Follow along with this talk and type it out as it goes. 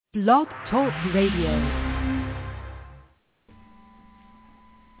Blog Talk Radio.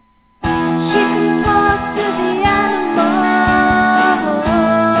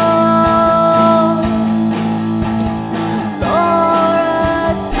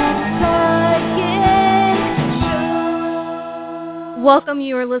 Welcome,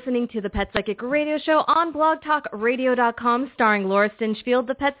 you are listening to the Pet Psychic Radio Show on blogtalkradio.com, starring Laura Stinchfield,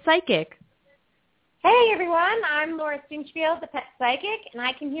 the Pet Psychic. Hey everyone, I'm Laura Stinchfield, the Pet Psychic, and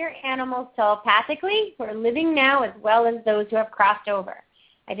I can hear animals telepathically who are living now as well as those who have crossed over.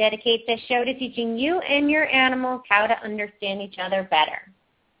 I dedicate this show to teaching you and your animals how to understand each other better.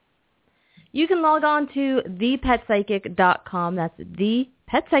 You can log on to thepetpsychic.com. That's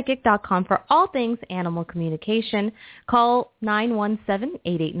thepetpsychic.com for all things animal communication. Call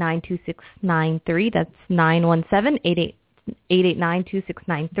 917-889-2693. That's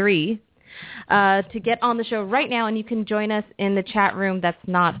 917-889-2693 to get on the show right now, and you can join us in the chat room that's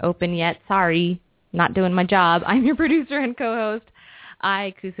not open yet. Sorry, not doing my job. I'm your producer and co-host,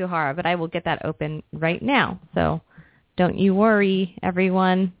 Kusuhara, but I will get that open right now. So don't you worry,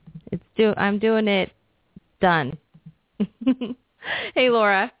 everyone. I'm doing it. Done. Hey,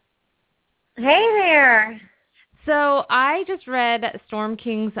 Laura. Hey there. So I just read Storm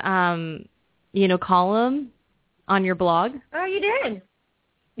King's, column on your blog. Oh, you did?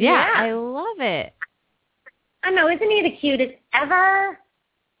 Yeah, I love it. I know. Isn't he the cutest ever?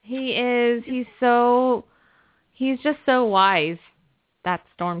 He is. He's just so wise, that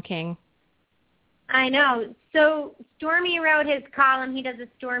Storm King. I know. So Stormy wrote his column. He does a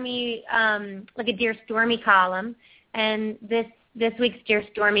Stormy, like a Dear Stormy column. And this week's Dear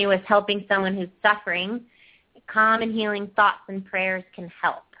Stormy was helping someone who's suffering. Calm and healing thoughts and prayers can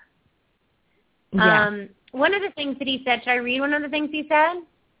help. Yeah. One of the things that he said, should I read one of the things he said?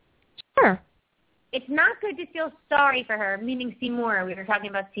 Sure. It's not good to feel sorry for her, meaning Seymour. We were talking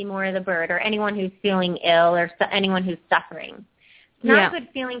about Seymour the bird, or anyone who's feeling ill, or anyone who's suffering. It's not a good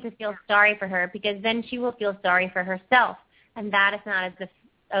feeling to feel sorry for her, because then she will feel sorry for herself, and that is not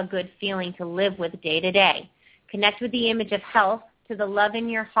a good feeling to live with day to day. Connect with the image of health, to the love in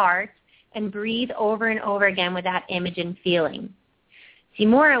your heart, and breathe over and over again with that image and feeling.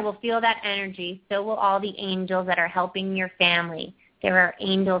 Seymour will feel that energy, so will all the angels that are helping your family. There are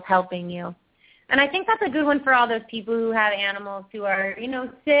angels helping you. And I think that's a good one for all those people who have animals who are,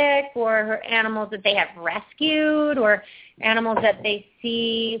 sick, or animals that they have rescued, or animals that they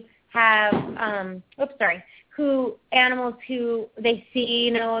see have, animals who they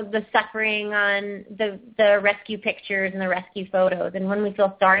see, the suffering on the rescue pictures and the rescue photos. And when we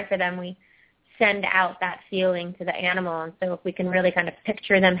feel sorry for them, we send out that feeling to the animal. And so if we can really kind of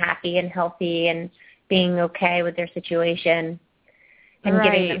picture them happy and healthy and being okay with their situation and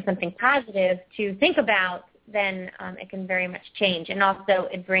giving them something positive to think about, then it can very much change. And also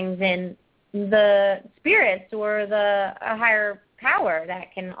it brings in the spirits or a higher power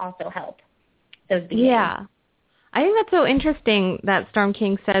that can also help those beings. Yeah. I think that's so interesting that Storm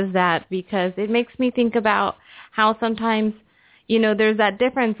King says that, because it makes me think about how sometimes, there's that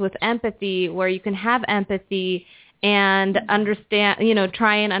difference with empathy, where you can have empathy and understand,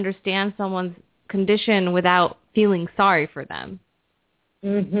 try and understand someone's condition without feeling sorry for them.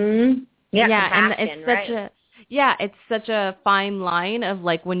 Mhm. Yeah, and it's such a fine line of,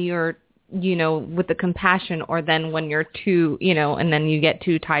 like, when you're, with the compassion, or then when you're too, and then you get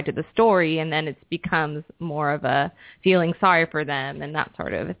too tied to the story, and then it becomes more of a feeling sorry for them and that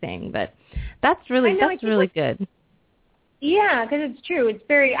sort of a thing. But that's really good. Yeah, because it's true.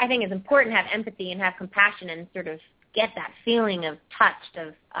 I think it's important to have empathy and have compassion and sort of get that feeling of touched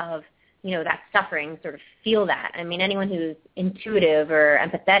of that suffering, sort of feel that. I mean, anyone who's intuitive or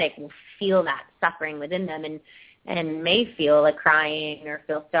empathetic will feel that suffering within them and may feel like crying or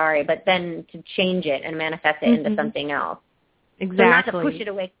feel sorry, but then to change it and manifest it into something else. Exactly. So not to push it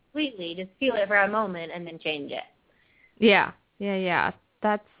away completely, just feel it for a moment and then change it. Yeah.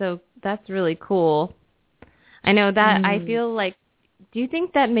 That's really cool. I know that. I feel like, do you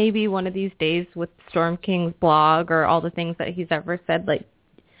think that maybe one of these days with Storm King's blog or all the things that he's ever said, like,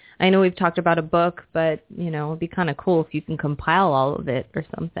 I know we've talked about a book, but, it'd be kind of cool if you can compile all of it or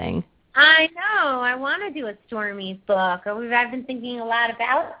something. I know. I want to do a Stormy's book. I've been thinking a lot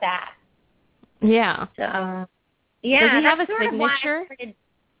about that. Yeah. So, yeah. Does he have a signature?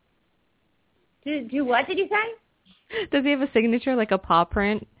 Do what did you say? Does he have a signature, like a paw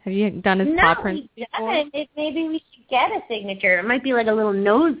print? Have you done his paw print before? No, he doesn't. Maybe we should get a signature. It might be like a little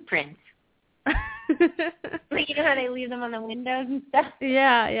nose print. Like, how they leave them on the windows and stuff?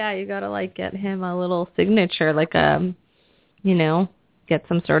 Yeah, you gotta, like, get him a little signature, like get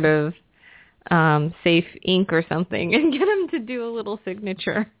some sort of safe ink or something and get him to do a little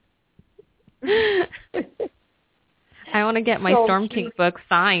signature. I want to get my Storm King book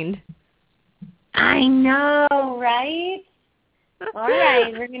signed. I know, right? All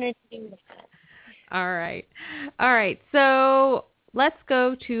right, we're going to do that. All right. So let's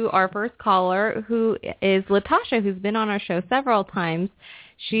go to our first caller, who is Latasha, who's been on our show several times.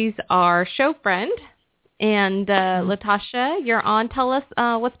 She's our show friend. And Latasha, you're on. Tell us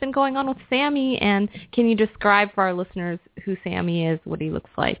what's been going on with Sammy, and can you describe for our listeners who Sammy is, what he looks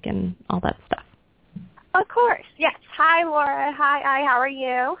like, and all that stuff? Of course, yes. Hi, Laura. Hi, how are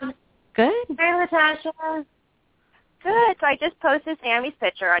you? Good. Hi, Latasha. Good. So I just posted Sammy's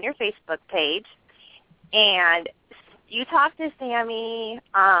picture on your Facebook page, and you talked to Sammy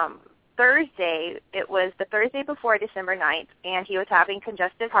Thursday. It was the Thursday before December 9th, and he was having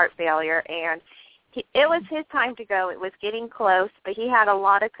congestive heart failure, and it was his time to go. It was getting close, but he had a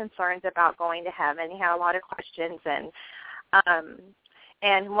lot of concerns about going to heaven. He had a lot of questions, and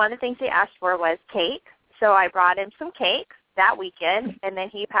one of the things he asked for was cake. So I brought him some cake that weekend, and then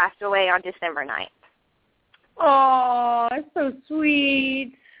he passed away on December 9th. Oh, it's so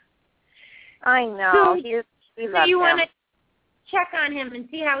sweet. I know. We love so you him. Want to check on him and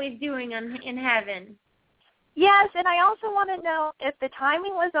see how he's doing in heaven? Yes, and I also want to know if the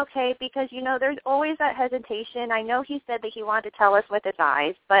timing was okay because, there's always that hesitation. I know he said that he wanted to tell us with his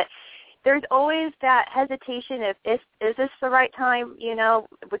eyes, but there's always that hesitation is this the right time?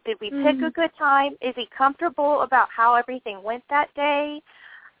 Did we pick a good time? Is he comfortable about how everything went that day?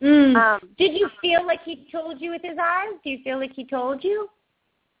 Did you feel like he told you with his eyes? Do you feel like he told you?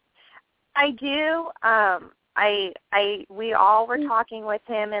 I do. We all were talking with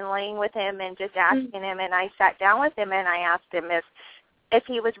him and laying with him and just asking him, and I sat down with him and I asked him if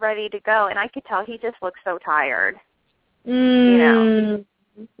he was ready to go, and I could tell he just looked so tired. Aww.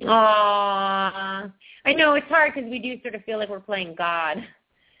 I know it's hard because we do sort of feel like we're playing God,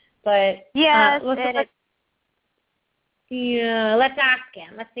 but yes, let's ask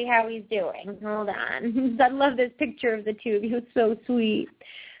him. Let's see how he's doing. Hold on. I love this picture of the two of you. It's so sweet.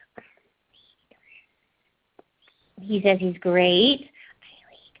 He says he's great.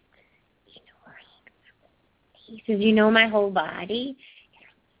 He says, my whole body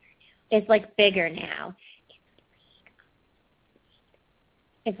is like bigger now.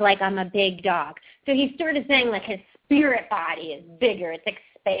 It's like I'm a big dog. So he's sort of saying like his spirit body is bigger. It's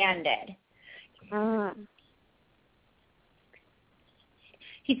expanded.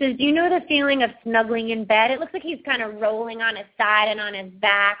 He says, do you know the feeling of snuggling in bed? It looks like he's kind of rolling on his side and on his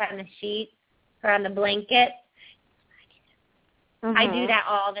back on the sheets or on the blanket. I do that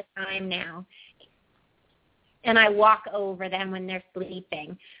all the time now. And I walk over them when they're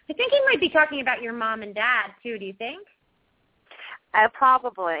sleeping. I think he might be talking about your mom and dad, too, do you think?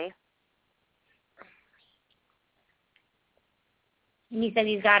 Probably. And he says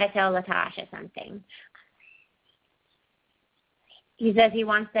he's got to tell Latasha something. He says he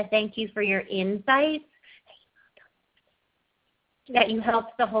wants to thank you for your insights, that you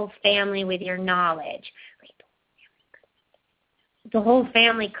helped the whole family with your knowledge. The whole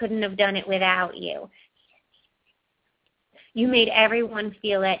family couldn't have done it without you. You made everyone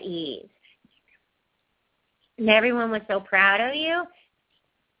feel at ease. And everyone was so proud of you.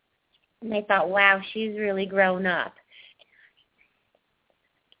 And they thought, wow, she's really grown up.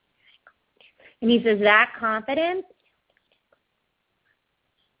 And he says, that confidence,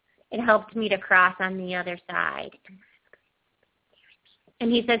 it helped me to cross on the other side.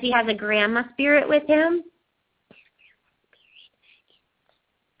 And he says he has a grandma spirit with him.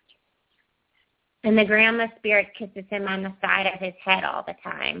 And the grandma spirit kisses him on the side of his head all the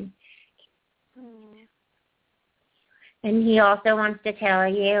time. And he also wants to tell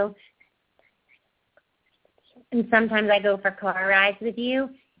you, and sometimes I go for car rides with you,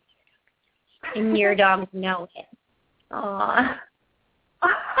 and your dogs know it. Aww.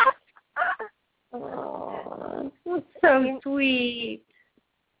 Aww. That's so sweet.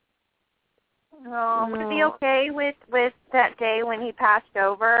 Was he okay with that day when he passed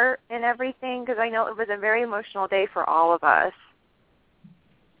over and everything? Because I know it was a very emotional day for all of us.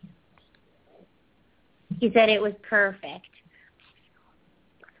 He said it was perfect.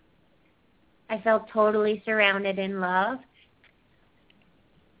 I felt totally surrounded in love.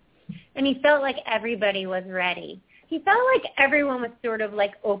 And he felt like everybody was ready. He felt like everyone was sort of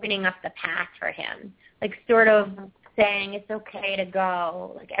like opening up the path for him, like sort of saying it's okay to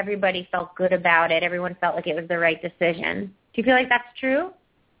go. Like everybody felt good about it. Everyone felt like it was the right decision. Do you feel like that's true?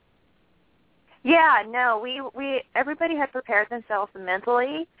 Yeah, no, we everybody had prepared themselves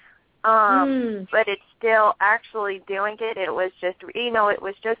mentally, but it's still actually doing it. It was just, it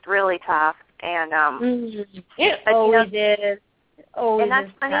was just really tough, and it always is. always And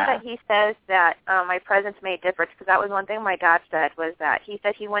that's funny that he says that my presence made a difference, because that was one thing my dad said, was that he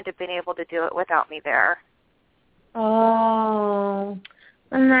said he wouldn't have been able to do it without me there. Oh,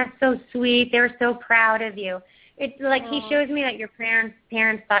 and that's so sweet. They were so proud of you. It's like he shows me that your parents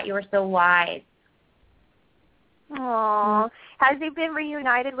thought you were so wise. Oh, has he been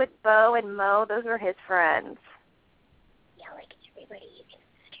reunited with Bo and Mo? Those were his friends. Yeah, like everybody you can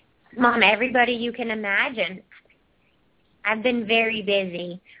imagine. Mom, everybody you can imagine. I've been very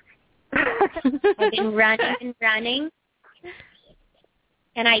busy. I've been running,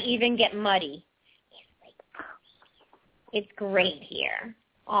 and I even get muddy. It's great here.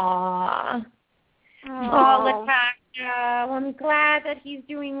 Aww. Oh, Latasha, I'm glad that he's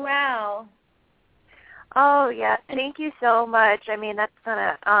doing well. Oh, yeah. Thank you so much. I mean, that's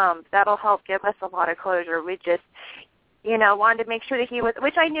gonna that'll help give us a lot of closure. We just, wanted to make sure that he was,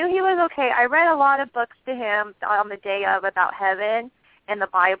 which I knew he was okay. I read a lot of books to him on the day of about heaven and the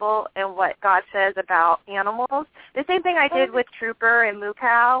Bible and what God says about animals. The same thing I did with Trooper and Moo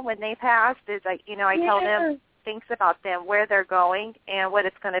Cow when they passed is, I told him things about them, where they're going, and what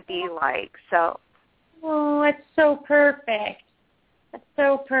it's going to be like. So. Oh, that's so perfect. That's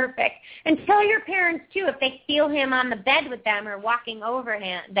so perfect. And tell your parents, too, if they feel him on the bed with them or walking over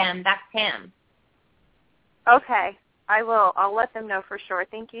them, that's him. Okay. I will. I'll let them know for sure.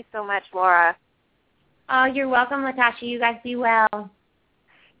 Thank you so much, Laura. Oh, you're welcome, Latasha. You guys be well.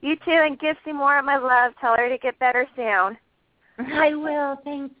 You too, and give Seymour my love. Tell her to get better soon. I will.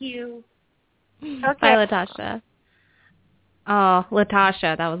 Thank you. Okay. Bye, Latasha. Oh,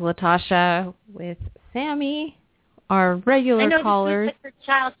 Latasha. That was Latasha with Sammy, our regular callers. I know, this is her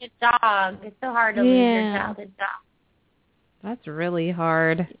childhood dog. It's so hard to lose your childhood dog. That's really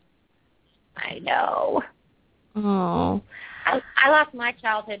hard. I know. Oh. I lost my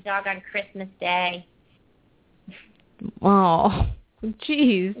childhood dog on Christmas Day. Oh,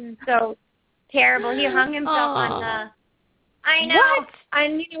 jeez. It was so terrible. He hung himself on the... I know. What?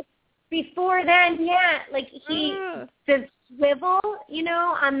 And, before then, like the swivel,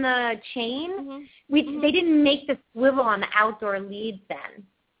 on the chain, they didn't make the swivel on the outdoor leads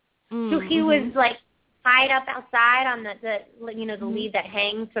then. So he was, like, tied up outside on the lead that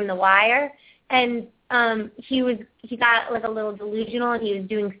hangs from the wire. And he got like a little delusional, and he was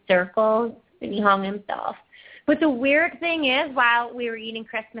doing circles, and he hung himself. But the weird thing is, while we were eating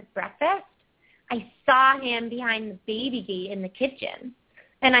Christmas breakfast, I saw him behind the baby gate in the kitchen,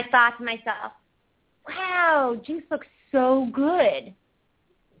 and I thought to myself, "Wow, Juice looks so good."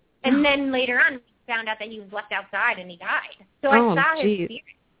 And then later on, we found out that he was left outside and he died. So I saw his spirit.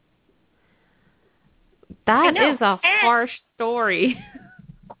 That is a harsh story.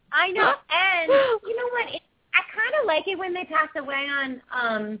 I know, and you know what? I kind of like it when they pass away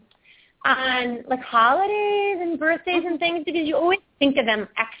on like holidays and birthdays and things, because you always think of them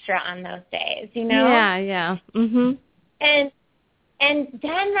extra on those days, Yeah. Mhm. And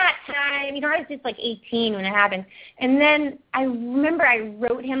then that time, I was just like 18 when it happened, and then I remember I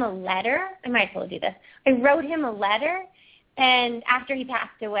wrote him a letter. I might have told you this. I wrote him a letter, and after he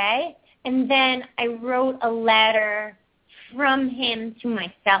passed away, and then I wrote a letter from him to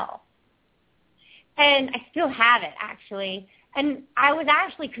myself. And I still have it, actually. And I was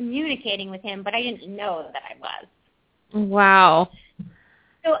actually communicating with him, but I didn't know that I was. Wow.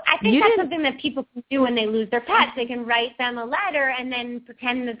 So I think that's something that people can do when they lose their pets. They can write them a letter and then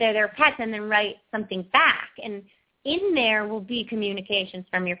pretend that they're their pets and then write something back. And in there will be communications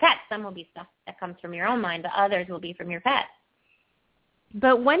from your pets. Some will be stuff that comes from your own mind, but others will be from your pets.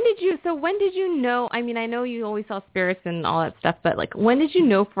 But when did you know, I mean, I know you always saw spirits and all that stuff, but like, when did you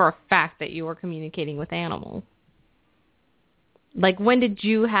know for a fact that you were communicating with animals? Like, when did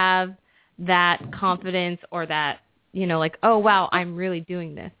you have that confidence or that, like, oh, wow, I'm really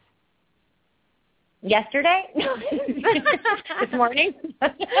doing this? Yesterday? This morning?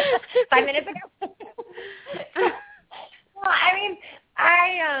 5 minutes ago? Well, I mean,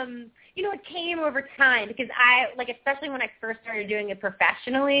 it came over time, because especially when I first started doing it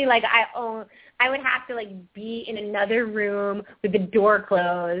professionally, I would have to be in another room with the door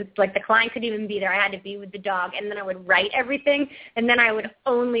closed. Like, the client couldn't even be there. I had to be with the dog, and then I would write everything, and then I would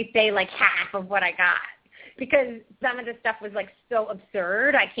only say half of what I got, because some of the stuff was so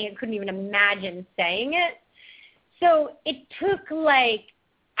absurd. I couldn't even imagine saying it. So it took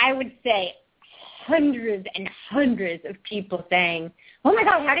I would say hundreds and hundreds of people saying, "Oh my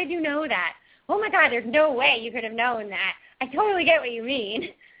God, how did you know that? Oh my God, there's no way you could have known that. I totally get what you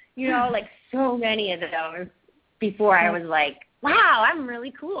mean." So many of those before I was wow, I'm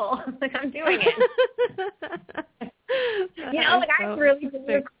really cool. I'm doing it. I'm really doing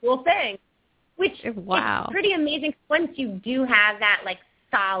a cool thing. Which wow. is pretty amazing once you do have that, like,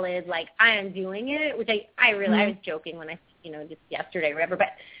 solid, like, I am doing it, which I really, I was joking when I, just yesterday or whatever, but,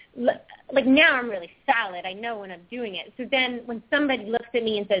 like, now I'm really solid. I know when I'm doing it. So then when somebody looks at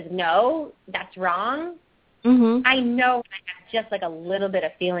me and says, no, that's wrong, I know I have just, like, a little bit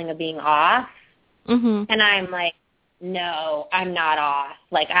of feeling of being off, and I'm like, no, I'm not off.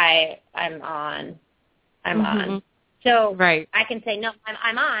 Like, I'm on. I'm on. So I can say, no,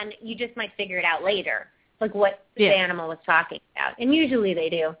 I'm on. You just might figure it out later, like what the animal was talking about. And usually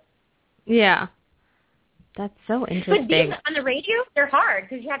they do. Yeah. That's so interesting. But being on the radio, they're hard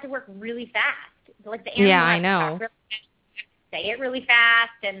because you have to work really fast. Like the animal I know. Really fast, say it really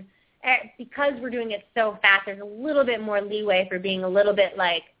fast. And because we're doing it so fast, there's a little bit more leeway for being a little bit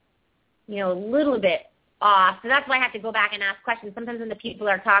like, a little bit off. So that's why I have to go back and ask questions. Sometimes when the people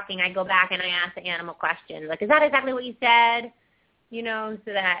are talking, I go back and I ask the animal questions. Like, is that exactly what you said? So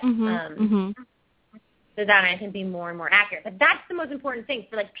that so that I can be more and more accurate. But that's the most important thing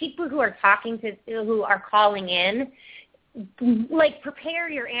for, like, people who are who are calling in. Like, prepare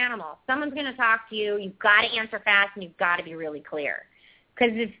your animal. Someone's going to talk to you. You've got to answer fast and you've got to be really clear.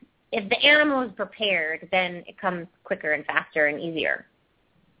 Because if the animal is prepared, then it comes quicker and faster and easier.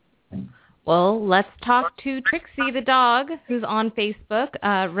 Well, let's talk to Trixie, the dog, who's on Facebook.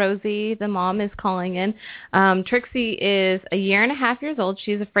 Rosie, the mom, is calling in. Trixie is 1.5 years old.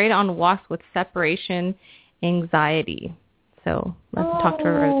 She's afraid on walks with separation anxiety. So let's talk to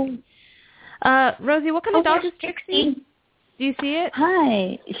her, Rosie. Rosie, what kind of dog is Trixie? Do you see it?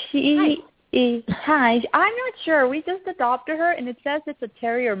 Hi. Hi. I'm not sure. We just adopted her, and it says it's a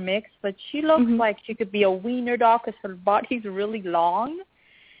terrier mix, but she looks like she could be a wiener dog because her body's really long.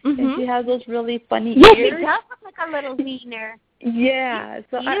 And she has those really funny ears. She does look like a little wiener. Yeah,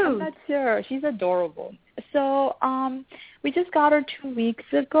 so I'm not sure. She's adorable. So we just got her 2 weeks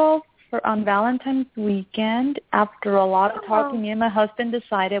ago on Valentine's weekend. After a lot of talking, me and my husband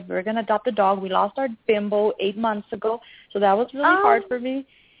decided we were going to adopt a dog. We lost our Bimbo 8 months ago, so that was really hard for me.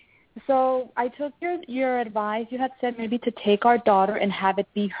 So I took your advice. You had said maybe to take our daughter and have it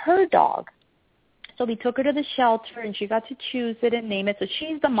be her dog. So we took her to the shelter, and she got to choose it and name it. So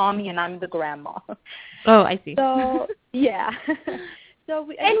she's the mommy, and I'm the grandma. Oh, I see. So, yeah. And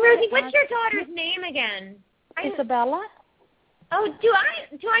Rosie, what's your daughter's name again? Isabella. Oh, do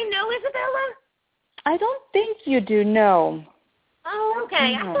I know Isabella? I don't think you do, no. Oh,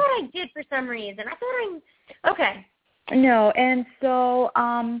 okay. I thought I did for some reason. Okay. No, and so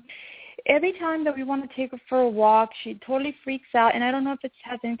every time that we want to take her for a walk, she totally freaks out, and I don't know if it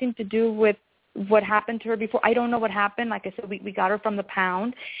has anything to do with what happened to her before. I don't know what happened. Like I said, we got her from the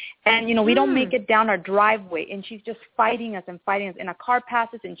pound, and, we don't make it down our driveway, and she's just fighting us, and a car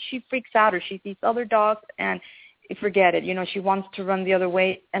passes, and she freaks out, or she sees other dogs, and forget it. She wants to run the other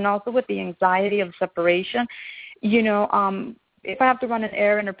way. And also with the anxiety of separation, if I have to run an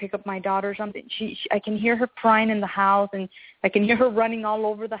errand or pick up my daughter or something, I can hear her crying in the house, and I can hear her running all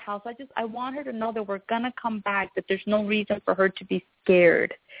over the house. I want her to know that we're going to come back, that there's no reason for her to be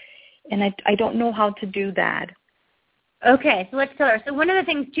scared. And I don't know how to do that. Okay, so let's tell her. So one of the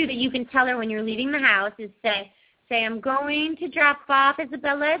things, too, that you can tell her when you're leaving the house is say, I'm going to drop off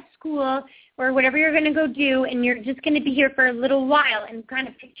Isabella at school or whatever you're going to go do, and you're just going to be here for a little while, and kind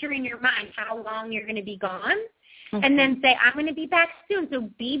of picture in your mind how long you're going to be gone. Okay. And then say, I'm going to be back soon, so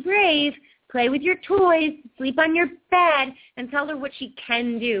be brave, play with your toys, sleep on your bed, and tell her what she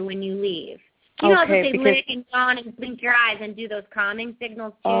can do when you leave. You know how to say lick and yawn and blink your eyes and do those calming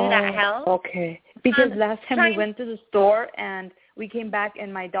signals too? That helps. Okay. Because last time we went to the store and we came back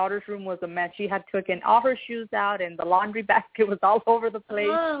and my daughter's room was a mess. She had taken all her shoes out and the laundry basket was all over the place.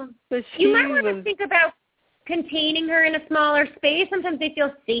 Oh. So you might want to think about containing her in a smaller space. Sometimes they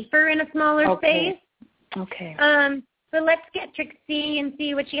feel safer in a smaller space. Okay. But let's get Trixie and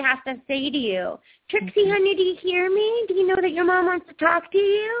see what she has to say to you. Trixie, honey, do you hear me? Do you know that your mom wants to talk to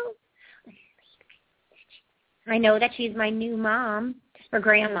you? I know that she's my new mom or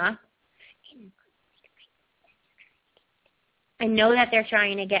grandma. I know that they're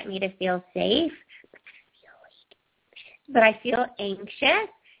trying to get me to feel safe, but I feel anxious.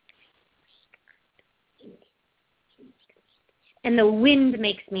 And the wind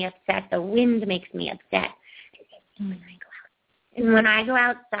makes me upset. And when I go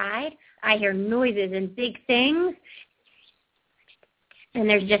outside, I hear noises and big things. And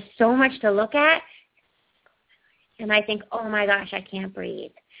there's just so much to look at. And I think, oh, my gosh, I can't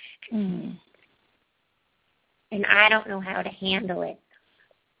breathe. And I don't know how to handle it.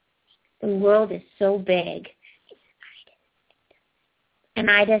 The world is so big.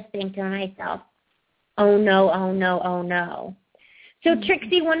 And I just think to myself, oh, no, oh, no, oh, no. So,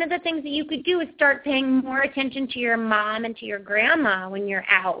 Trixie, one of the things that you could do is start paying more attention to your mom and to your grandma when you're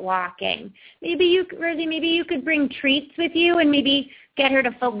out walking. Rosie, maybe you could bring treats with you and maybe get her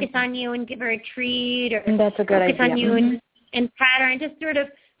to focus on you and give her a treat, or that's a good focus idea. on you and pat her, and just sort of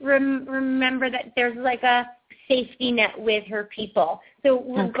remember that there's like a safety net with her people. So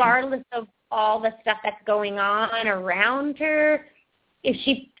regardless of all the stuff that's going on around her, if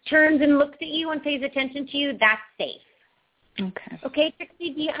she turns and looks at you and pays attention to you, that's safe. Okay,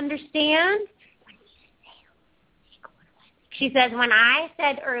 Trixie, do you understand? She says, when I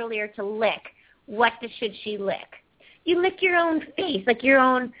said earlier to lick, what should she lick? You lick your own face, like your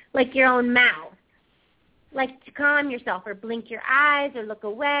own mouth. Like to calm yourself, or blink your eyes, or look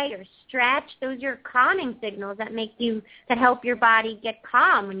away, or stretch. Those are calming signals that help your body get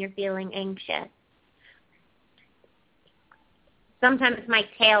calm when you're feeling anxious. Sometimes my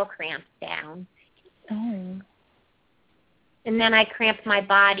tail cramps down. Oh. And then I cramp my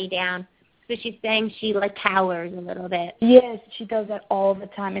body down. So she's saying she cowers a little bit. Yes, she does that all the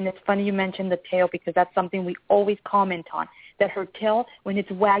time. And it's funny you mentioned the tail, because that's something we always comment on, that her tail, when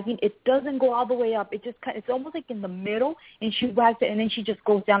it's wagging, it doesn't go all the way up. It's almost like in the middle, and she wags it, and then she just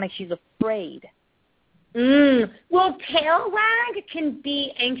goes down like she's afraid. Well, tail wag can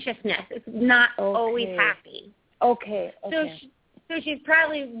be anxiousness. It's not always happy. Okay. So she's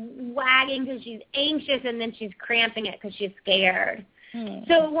probably wagging because she's anxious, and then she's cramping it because she's scared.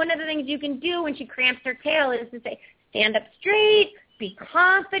 So one of the things you can do when she cramps her tail is to say, stand up straight, be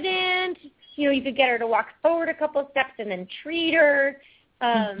confident. You could get her to walk forward a couple of steps and then treat her.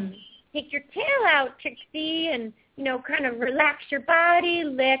 Take your tail out, Trixie, and, kind of relax your body,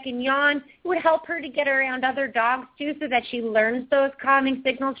 lick and yawn. It would help her to get around other dogs, too, so that she learns those calming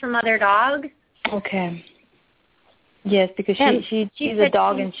signals from other dogs. Okay. Yes, because she's a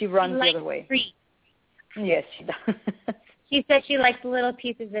dog and she runs the other way. Treats. Yes, she does. She said she likes little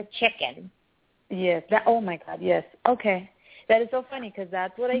pieces of chicken. Yes. Oh, my God, yes. Okay. That is so funny, because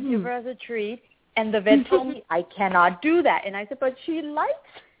that's what I give her as a treat. And the vet told me I cannot do that. And I said, but she likes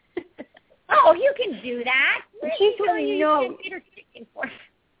it. Oh, you can do that. She told me no. You can't feed her chicken for.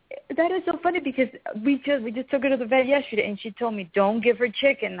 That is so funny, because we just took her to the vet yesterday, and she told me, don't give her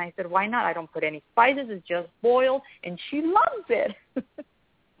chicken. And I said, why not? I don't put any spices. It's just boiled, and she loves it.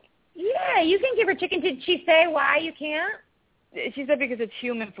 Yeah, you can give her chicken. Did she say why you can't? She said because it's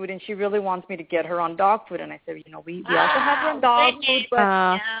human food, and she really wants me to get her on dog food. And I said, we also have her on dog food,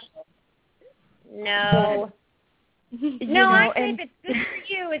 but no. No, I say if it's good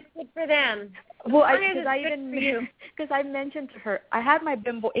for you, it's good for them. Well, because I mentioned to her, I had my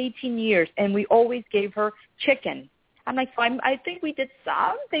Bimbo 18 years, and we always gave her chicken. I'm like, so I think we did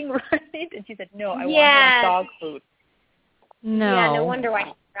something right. And she said, no, I want her on dog food. No. Yeah, no wonder why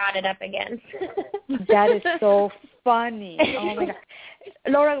she brought it up again. That is so funny. Oh, my God.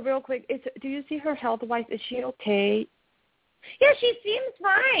 Laura, real quick, do you see her health-wise? Is she okay? Yeah, she seems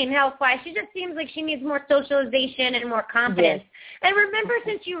fine health-wise. She just seems like she needs more socialization and more confidence. Yes. And remember,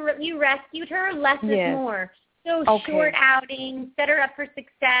 since you rescued her, less is more. So short outings, set her up for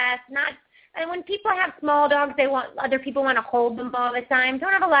success. And when people have small dogs, other people want to hold them all the time.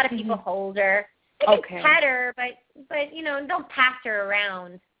 Don't have a lot of people hold her. They can pet her, but don't pass her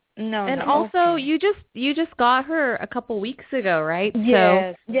around. No. And also, you just got her a couple weeks ago, right?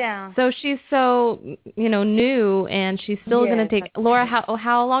 Yes. So, yeah. So she's so new, and she's still going to take. Laura,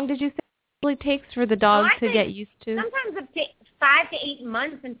 how long did you say it really takes for the dog to get used to? Sometimes it takes 5 to 8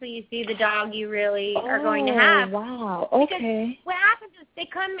 months until you see the dog you really are going to have. Wow. Okay. Because what happens is they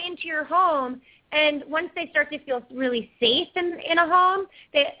come into your home, and once they start to feel really safe in a home,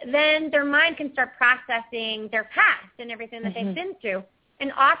 then their mind can start processing their past and everything that they've been through.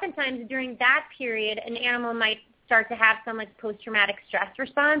 And oftentimes during that period, an animal might start to have some post-traumatic stress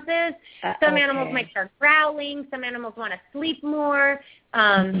responses. Some animals might start growling. Some animals want to sleep more.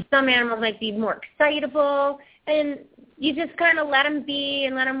 Some animals might be more excitable. And you just kind of let them be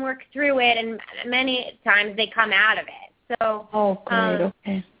and let them work through it. And many times they come out of it. So,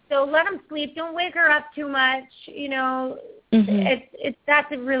 so let them sleep. Don't wake her up too much.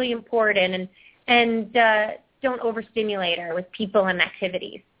 That's really important. And don't overstimulate her with people and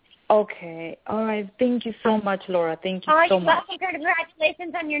activities. Okay. All right. Thank you so much, Laura. Thank you so much.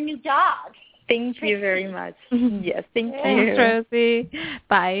 Congratulations on your new dog. Thank you very much. Yes, thank you. Thanks, Rosie.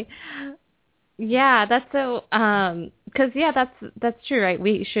 Bye. Yeah, that's so, that's true, right?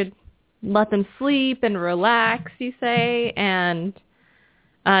 We should let them sleep and relax, you say, and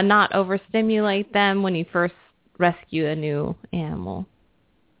not overstimulate them when you first rescue a new animal.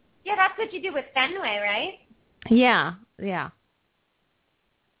 Yeah, that's what you do with Fenway, right? Yeah.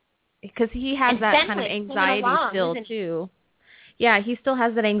 Because he has that kind of anxiety still, too. Yeah, he still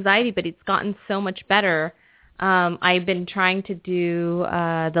has that anxiety, but it's gotten so much better. I've been trying to do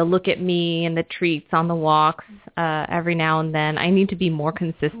the look at me and the treats on the walks every now and then. I need to be more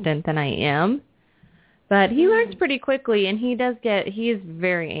consistent than I am. But he learns pretty quickly, and he is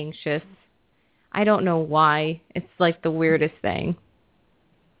very anxious. I don't know why. It's like the weirdest thing.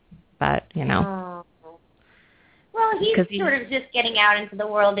 But, you know. Oh. Well, he's sort of just getting out into the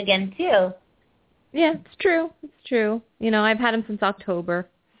world again, too. Yeah, it's true. It's true. You know, I've had him since October,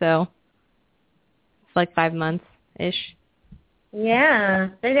 so it's like 5 months-ish. Yeah,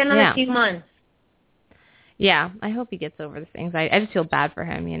 there's another few months. Yeah, I hope he gets over this anxiety. I just feel bad for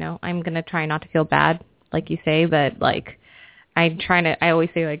him, you know. I'm going to try not to feel bad, like you say, but, like, I always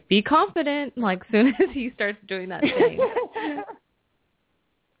say, like, be confident, like, as soon as he starts doing that thing.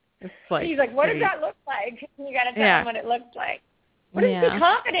 It's like, he's like, what does that look like? You got to tell him what it looks like. What does be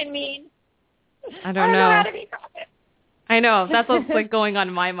confident mean? I don't know how to be confident. I know. That's what's, like, going on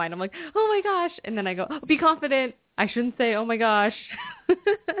in my mind. I'm like, oh, my gosh. And then I go, be confident. I shouldn't say, oh, my gosh.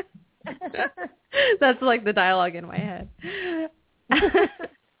 That's, like, the dialogue in my head.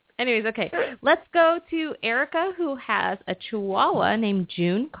 Anyways, okay. Let's go to Erica, who has a Chihuahua named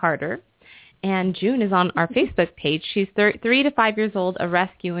June Carter. And June is on our Facebook page. She's 3 to 5 years old, a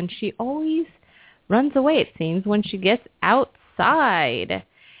rescue, and she always runs away, it seems, when she gets outside.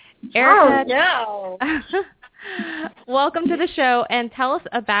 Erica, oh, no. Welcome to the show, and tell us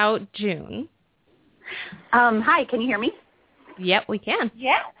about June. Hi, can you hear me? Yep, we can.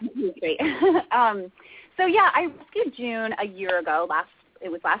 Yeah. Great. I rescued June a year ago. It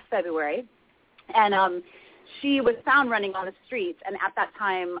was last February, and she was found running on the streets, and at that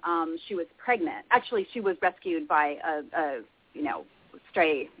time she was pregnant. Actually, she was rescued by a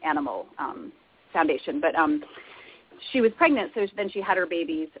stray animal foundation, but she was pregnant, so then she had her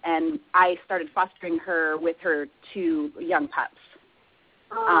babies, and I started fostering her with her 2 young pups.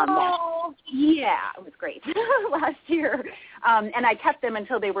 Yeah, it was great last year. And I kept them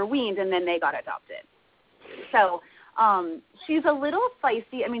until they were weaned, and then they got adopted. So she's a little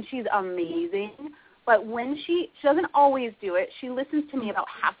feisty. I mean, she's amazing. But when she doesn't always do it. She listens to me about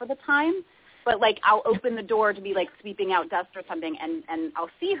half of the time. But, like, I'll open the door to be, like, sweeping out dust or something, and I'll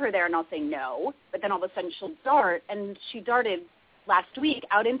see her there, and I'll say no. But then all of a sudden she'll dart, and she darted last week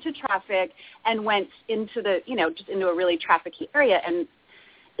out into traffic and went into the, just into a really trafficy area. And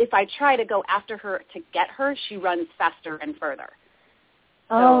if I try to go after her to get her, she runs faster and further.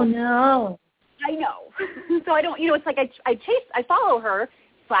 Oh, no. I know. So I don't, it's like I follow her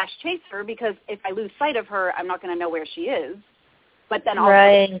 / chase her, because if I lose sight of her, I'm not going to know where she is. But then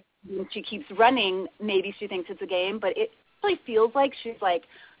also when she keeps running, maybe she thinks it's a game, but it really feels like she's, like,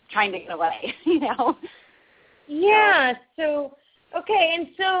 trying to get away, Yeah. So, okay. And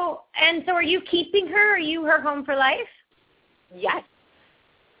so are you keeping her? Are you her home for life? Yes.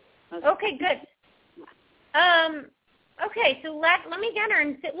 Okay, good. Okay, so let me get her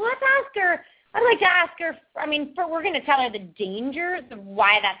and let's ask her. I'd like to ask her. I mean, we're going to tell her the dangers of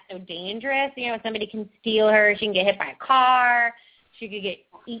why that's so dangerous. Somebody can steal her. She can get hit by a car. She could get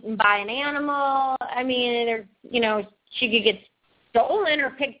eaten by an animal. I mean, she could get stolen or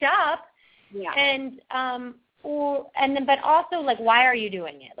picked up. Yeah. But also, like, why are you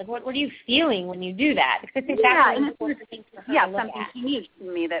doing it? Like, what are you feeling when you do that? Because I think that's an important thing for her to look something at. she needs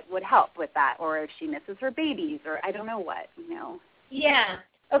from me that would help with that, or if she misses her babies, or I don't know what, Yeah.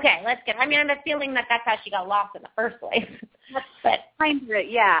 Okay, let's get. I mean, I have a feeling that's how she got lost in the first place. But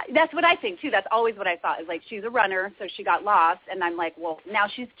yeah, that's what I think too. That's always what I thought. Is like, she's a runner, so she got lost, and I'm like, well, now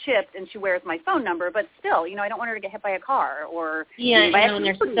she's chipped and she wears my phone number, but still, I don't want her to get hit by a car or and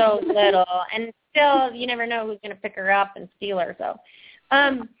they're so little, and still, you never know who's going to pick her up and steal her. So,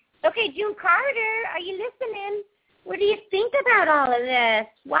 okay, June Carter, are you listening? What do you think about all of this?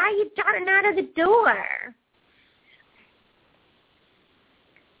 Why are you darting out of the door?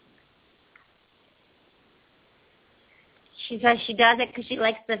 She says she does it because she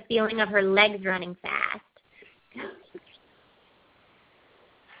likes the feeling of her legs running fast.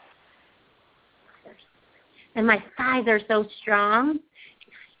 And my thighs are so strong.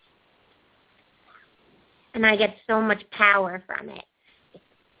 And I get so much power from it.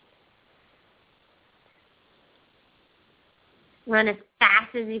 Run as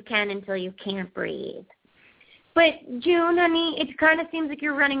fast as you can until you can't breathe. But, June, honey, it kind of seems like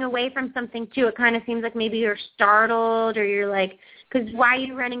you're running away from something, too. It kind of seems like maybe you're startled or you're like, because why are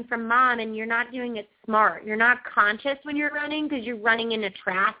you running from Mom? And you're not doing it smart. You're not conscious when you're running because you're running into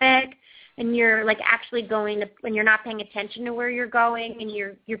traffic and you're, like, actually when you're not paying attention to where you're going and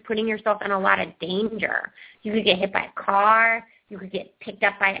you're putting yourself in a lot of danger. You could get hit by a car. You could get picked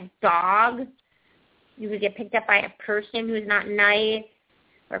up by a dog. You could get picked up by a person who's not nice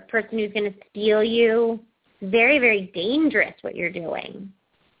or a person who's going to steal you. It's very, very dangerous what you're doing.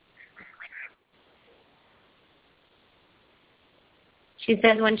 She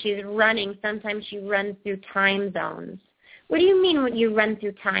says when she's running, sometimes she runs through time zones. What do you mean when you run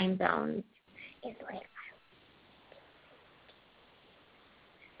through time zones? It's like,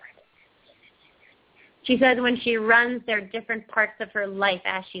 she says when she runs, there are different parts of her life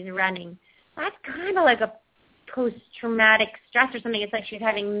as she's running. That's kind of like a post-traumatic stress or something. It's like she's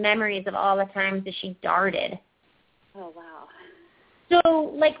having memories of all the times that she darted. Oh, wow.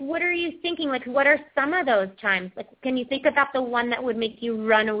 So, like, what are you thinking? Like, what are some of those times? Like, can you think about the one that would make you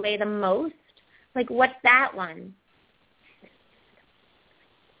run away the most? Like, what's that one?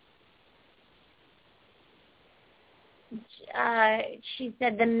 She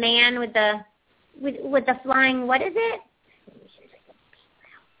said the man with the flying, what is it?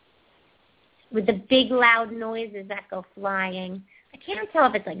 With the big loud noises that go flying. I can't tell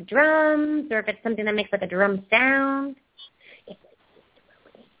if it's like drums or if it's something that makes like a drum sound.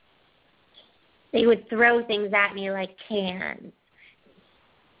 They would throw things at me like cans.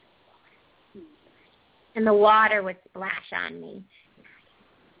 And the water would splash on me.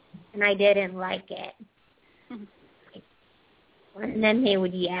 And I didn't like it. And then they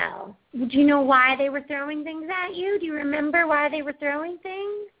would yell. Do you know why they were throwing things at you? Do you remember why they were throwing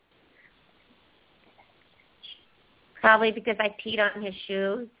things? Probably because I peed on his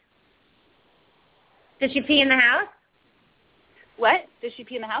shoes. Did she pee in the house? What? Did she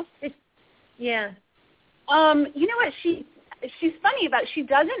pee in the house? Yeah. You know what? She's funny about. She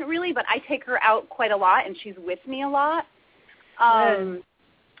doesn't really, but I take her out quite a lot, and she's with me a lot.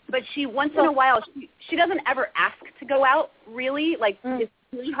 But she once in a while, she doesn't ever ask to go out. Really, like it's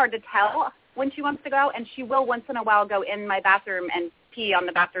really hard to tell when she wants to go out, and she will once in a while go in my bathroom and pee on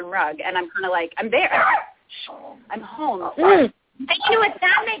the bathroom rug, and I'm kind of like, I'm there. I'm home. And you know what?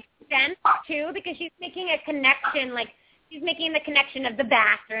 That makes sense too, because she's making a connection, like. She's making the connection of the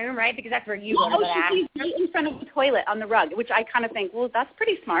bathroom, right? Because that's where you go to the bathroom. She's right in front of the toilet on the rug, which I kind of think, well, that's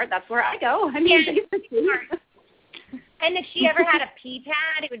pretty smart. That's where I go. I mean, yeah, smart. And if she ever had a pee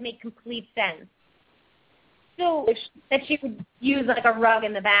pad, it would make complete sense. So that she would use like a rug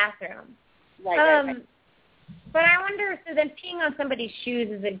in the bathroom. Right. But I wonder, so then peeing on somebody's shoes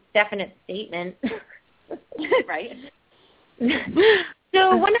is a definite statement. Right.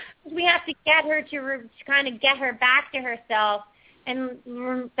 So one of the things we have to get her to kind of get her back to herself, and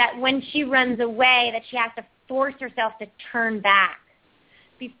that when she runs away, that she has to force herself to turn back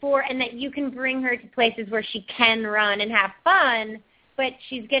before, and that you can bring her to places where she can run and have fun, but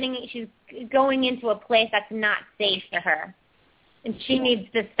she's going into a place that's not safe for her, and she needs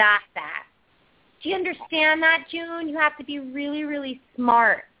to stop that. Do you understand that, June? You have to be really, really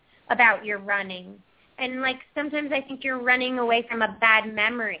smart about your running. And, like, sometimes I think you're running away from a bad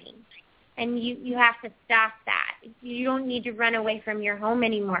memory, and you have to stop that. You don't need to run away from your home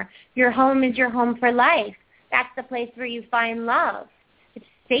anymore. Your home is your home for life. That's the place where you find love. It's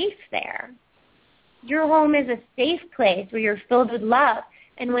safe there. Your home is a safe place where you're filled with love.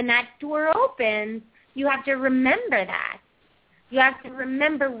 And when that door opens, you have to remember that. You have to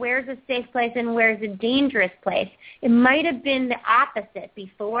remember where's a safe place and where's a dangerous place. It might have been the opposite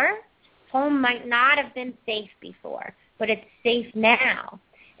before. Home might not have been safe before, but it's safe now.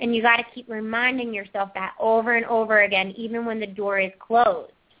 And you got to keep reminding yourself that over and over again, even when the door is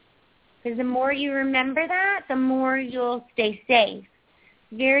closed. Because the more you remember that, the more you'll stay safe.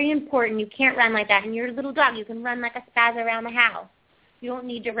 Very important. You can't run like that. And you're a little dog. You can run like a spaz around the house. You don't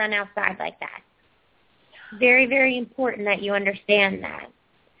need to run outside like that. Very, very important that you understand that.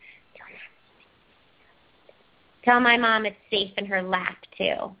 Tell my mom it's safe in her lap,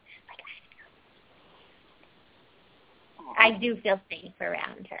 too. I do feel safe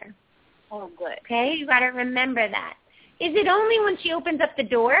around her. Oh, good. Okay? You got to remember that. Is it only when she opens up the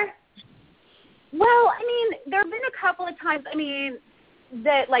door? Well, I mean, there have been a couple of times,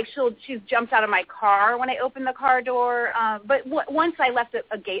 that, like, she's jumped out of my car when I opened the car door. But once I left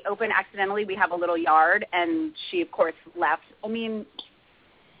a gate open accidentally, we have a little yard, and she, of course, left. I mean,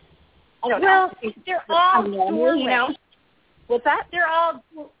 I don't know. Well, they're all doorways. You know? What's that? They're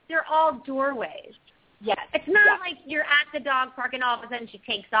all doorways. Yes. It's not like you're at the dog park and all of a sudden she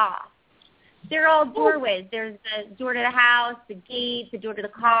takes off. They're all doorways. There's the door to the house, the gate, the door to the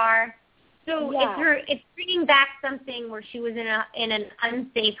car. So it's bringing back something where she was in an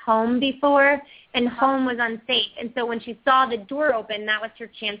unsafe home before, and home was unsafe. And so when she saw the door open, that was her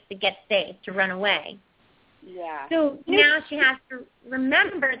chance to get safe, to run away. Yeah. So now she has to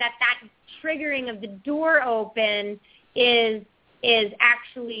remember that triggering of the door open is is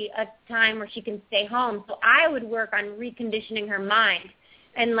actually a time where she can stay home. So I would work on reconditioning her mind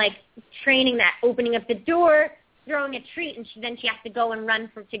and, like, training that, opening up the door, throwing a treat, and then she has to go and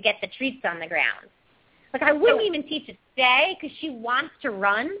run to get the treats on the ground. Like, I wouldn't even teach it stay because she wants to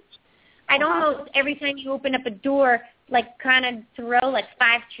run. I'd almost, every time you open up a door, like, kind of throw, like,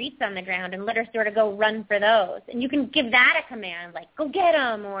 5 treats on the ground and let her sort of go run for those. And you can give that a command, like, go get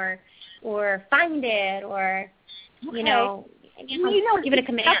them or find it or, you know, give it a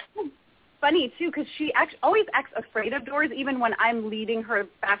command. That's funny, too, because she always acts afraid of doors, even when I'm leading her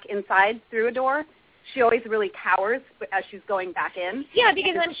back inside through a door. She always really cowers as she's going back in. Yeah,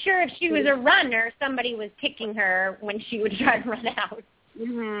 because I'm sure if she was a runner, somebody was kicking her when she would try to run out.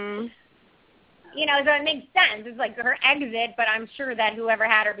 Mm-hmm. You know, so it makes sense. It's like her exit, but I'm sure that whoever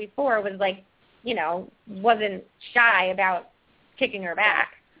had her before was like, you know, wasn't shy about kicking her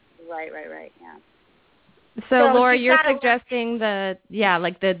back. Right, yeah. So Laura, you're suggesting the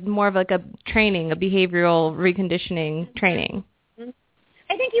more of like a training, a behavioral reconditioning training.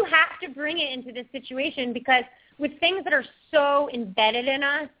 I think you have to bring it into this situation because with things that are so embedded in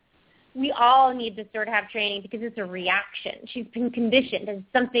us, we all need to sort of have training because it's a reaction. She's been conditioned. As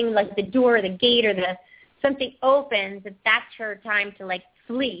something like the door or the gate or something opens, that's her time to, like,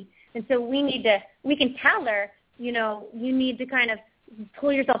 flee. And so we can tell her, you know, you need to kind of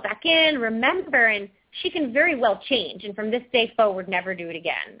pull yourself back in, remember, and she can very well change. And from this day forward, never do it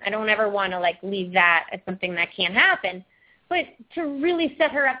again. I don't ever want to, like, leave that as something that can't happen. But to really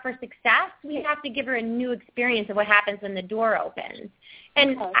set her up for success, we have to give her a new experience of what happens when the door opens.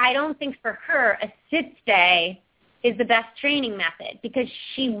 And I don't think for her a sit-stay is the best training method because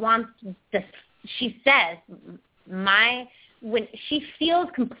she wants this. She says, when she feels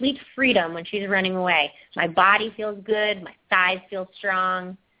complete freedom when she's running away. My body feels good. My thighs feel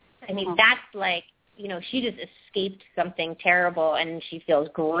strong. I mean, that's like, you know, she just escaped something terrible and she feels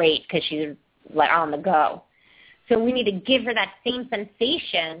great because she's, like, on the go. So we need to give her that same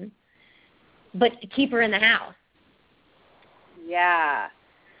sensation, but keep her in the house. Yeah.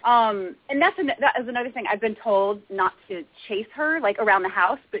 And that is another thing. I've been told not to chase her, like, around the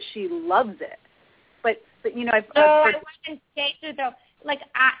house, but she loves it. But you know, I wouldn't chase her, though. Like,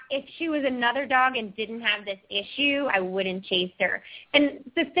 if she was another dog and didn't have this issue, I wouldn't chase her. And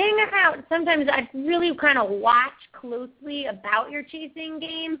the thing about sometimes I really kind of watch closely about your chasing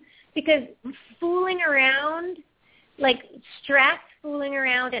game because fooling around, like stress, fooling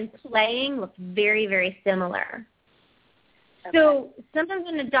around, and playing look very, very similar. Okay. So sometimes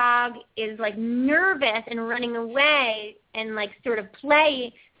when a dog is, like, nervous and running away and, like, sort of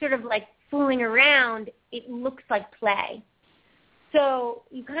like fooling around, it looks like play. So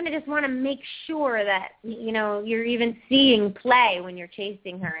you kind of just want to make sure that, you know, you're even seeing play when you're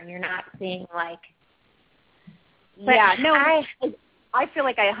chasing her and you're not seeing, like... But yeah, no, I feel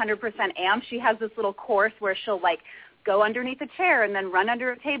like I 100% am. She has this little course where she'll, like, go underneath a chair and then run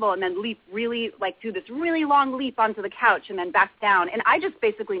under a table and then leap really, like, do this really long leap onto the couch and then back down. And I just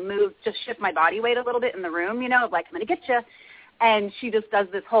basically just shift my body weight a little bit in the room, you know, like, I'm going to get you. And she just does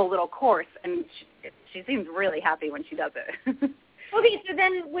this whole little course, and she seems really happy when she does it. Okay, so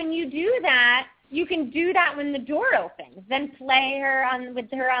then when you do that, you can do that when the door opens. Then play with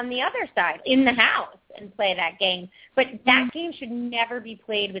her on the other side in the house and play that game. But that game should never be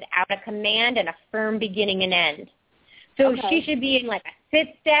played without a command and a firm beginning and end. So she should be in, like, a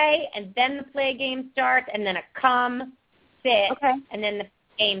sit stay, and then the play game starts, and then a come, sit, and then the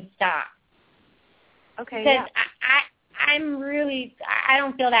game stops. Okay. Because I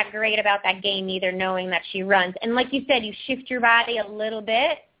don't feel that great about that game either, knowing that she runs. And like you said, you shift your body a little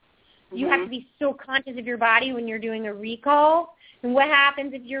bit. You have to be so conscious of your body when you're doing a recall. And what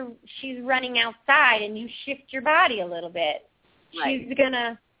happens if she's running outside and you shift your body a little bit? Right. She's going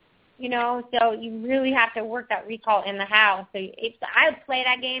to, you know, so you really have to work that recall in the house. So I would play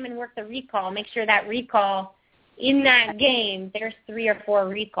that game and work the recall. Make sure that recall in that game, there's 3 or 4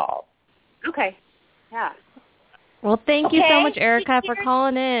 recalls. Okay. Yeah. Well, thank you so much, Erica, for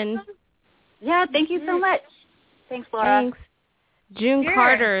calling in. Yeah, thank you so much. Thanks, Laura. Thanks. June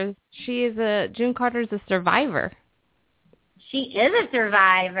Carter. June Carter's a survivor. She is a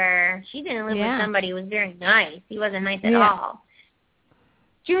survivor. She didn't live with somebody who was very nice. He wasn't nice at all.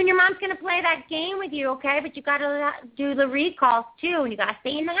 June, your mom's going to play that game with you, okay? But you got to do the recalls, too, and you got to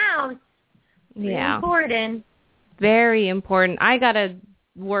stay in the house. Very important. Very important. I got to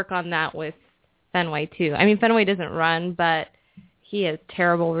work on that with Fenway, too. I mean, Fenway doesn't run, but he has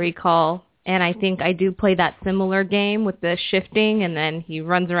terrible recall. And I think I do play that similar game with the shifting, and then he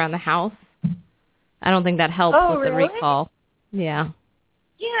runs around the house. I don't think that helps with the recall. Yeah.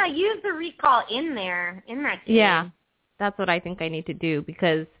 Yeah, use the recall in that game. Yeah. That's what I think I need to do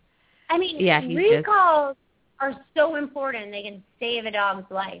because, I mean, recalls are so important. They can save a dog's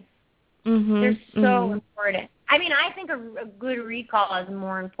life. They're so important. I mean, I think a good recall is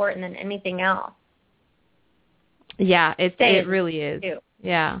more important than anything else. Yeah, it really is. Too.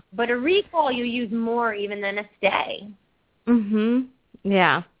 Yeah. But a recall you use more even than a stay.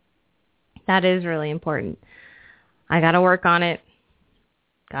 Yeah. That is really important. I got to work on it.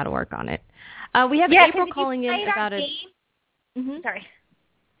 We have April calling in about it. Sorry.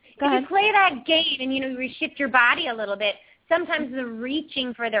 Go ahead. If you play that game and, you shift your body a little bit, sometimes the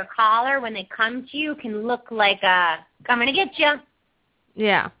reaching for their collar when they come to you can look like I'm going to get you.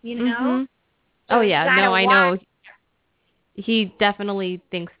 Yeah. You know? So oh, yeah. No, I know. watch. He definitely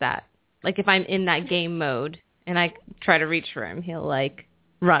thinks that. Like, if I'm in that game mode and I try to reach for him, he'll, like,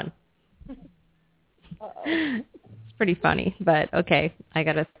 run. It's pretty funny, but okay, I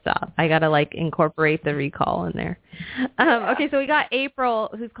got to stop. I got to, like, incorporate the recall in there. Okay, so we got April,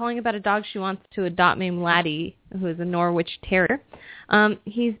 who's calling about a dog she wants to adopt named Laddie, who is a Norwich Terrier.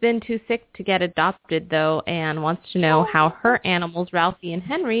 He's been too sick to get adopted, though, and wants to know how her animals, Ralphie and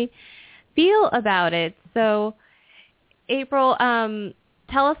Henry, feel about it. So, April,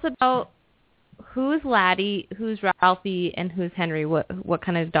 tell us about who's Laddie, who's Ralphie, and who's Henry. What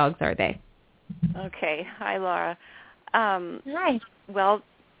kind of dogs are they? Okay. Hi, Laura. Hi. Well,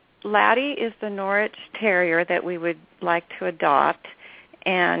 Laddie is the Norwich Terrier that we would like to adopt,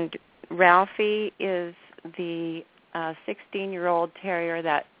 and Ralphie is the 16-year-old Terrier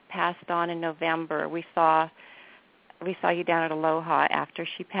that passed on in November. We saw you down at Aloha after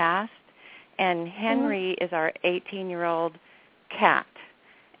she passed. And Henry is our 18-year-old cat.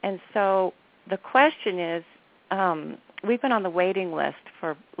 And so the question is, we've been on the waiting list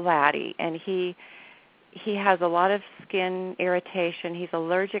for Laddie, and he has a lot of skin irritation. He's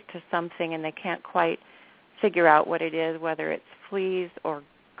allergic to something, and they can't quite figure out what it is, whether it's fleas or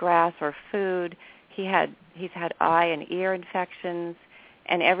grass or food. He's had eye and ear infections,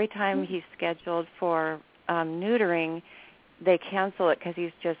 and every time he's scheduled for neutering, they cancel it because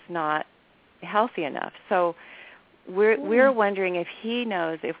he's just not healthy enough. So we're wondering if he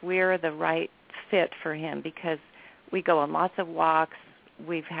knows if we're the right fit for him, because we go on lots of walks.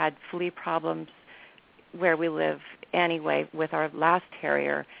 We've had flea problems where we live anyway with our last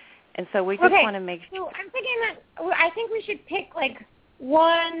terrier, and so we just want to make sure. So I'm thinking that I think we should pick like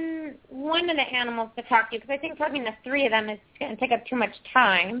one of the animals to talk to, because I think talking to three of them is going to take up too much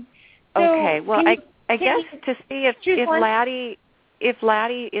time. So okay. Well, I guess to see if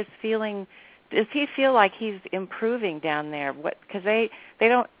Laddie is feeling. Does he feel like he's improving down there? Because they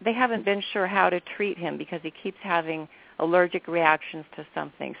haven't been sure how to treat him because he keeps having allergic reactions to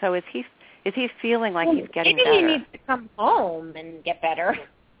something. So is he feeling like he's getting better? Maybe he needs to come home and get better.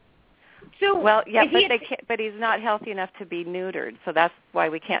 So well, yeah, but he's not healthy enough to be neutered, so that's why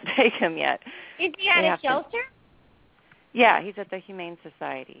we can't take him yet. Is he at a shelter? Yeah, he's at the Humane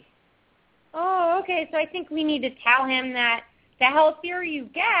Society. Oh, okay. So I think we need to tell him that the healthier you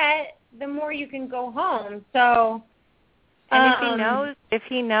get, the more you can go home. So, and if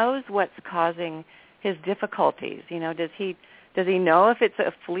he knows what's causing his difficulties, does he know if it's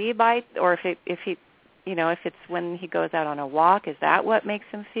a flea bite or if it's when he goes out on a walk? Is that what makes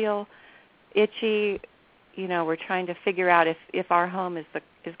him feel itchy? We're trying to figure out if our home is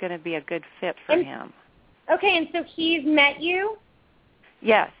going to be a good fit for him. Okay, and so he's met you?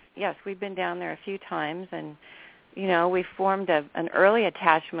 Yes, we've been down there a few times, and we formed an early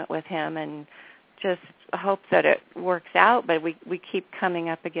attachment with him, and just hope that it works out. But we keep coming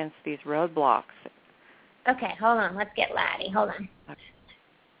up against these roadblocks. Okay, hold on. Let's get Laddie. Hold on. Okay.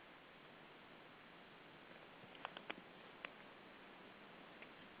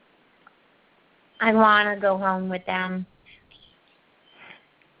 I want to go home with them.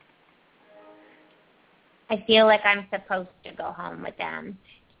 I feel like I'm supposed to go home with them.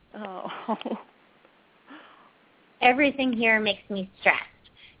 Oh. Everything here makes me stressed.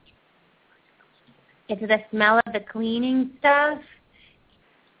 It's the smell of the cleaning stuff.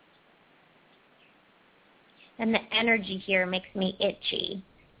 And the energy here makes me itchy.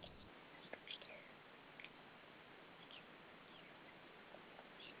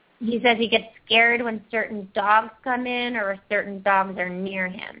 He says he gets scared when certain dogs come in or certain dogs are near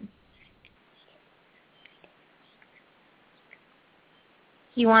him.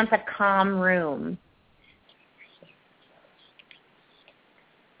 He wants a calm room.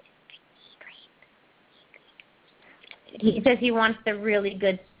 He says he wants the really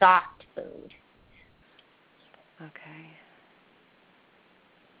good soft food. Okay.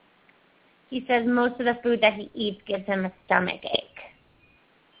 He says most of the food that he eats gives him a stomach ache.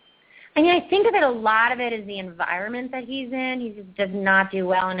 I mean, I think that a lot of it is the environment that he's in. He just does not do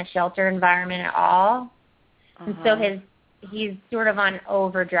well in a shelter environment at all. And so he's sort of on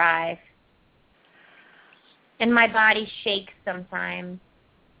overdrive. And my body shakes sometimes.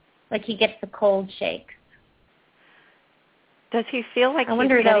 Like he gets the cold shakes. Does he feel like he's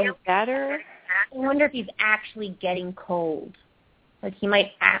getting better? I wonder if he's actually getting cold. Like he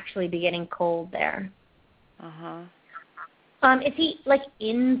might actually be getting cold there. Is he like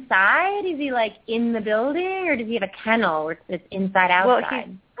inside? Is he like in the building, or does he have a kennel where it's inside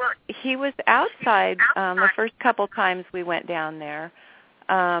outside? Well, he was outside the first couple times we went down there,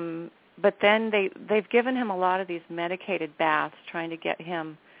 but then they've given him a lot of these medicated baths, trying to get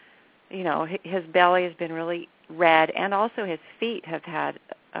him. You know, his belly has been really red, and also his feet have had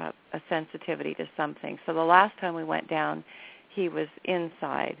a sensitivity to something. So the last time we went down, he was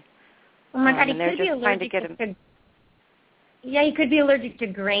inside. Oh my God, he could be allergic to. Yeah, he could be allergic to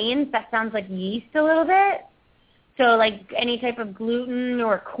grains. That sounds like yeast a little bit. So like any type of gluten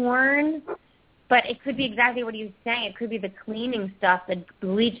or corn. But it could be exactly what he was saying. It could be the cleaning stuff, the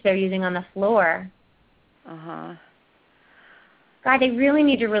bleach they're using on the floor. God, they really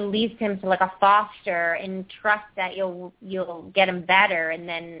need to release him to like a foster and trust that you'll get him better and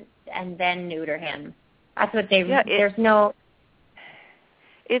then neuter him. That's what they. There's no.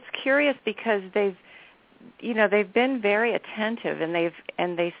 It's curious because they've been very attentive, and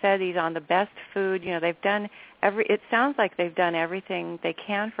they said he's on the best food. You know, they've done it sounds like they've done everything they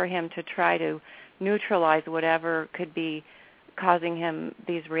can for him to try to neutralize whatever could be causing him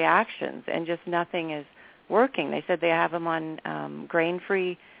these reactions, and just nothing is working. They said they have him on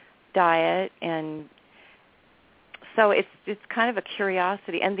grain-free diet, and so it's kind of a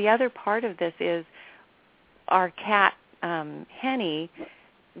curiosity. And the other part of this is our cat Henny.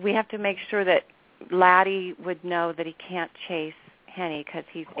 We have to make sure that Laddie would know that he can't chase Henny because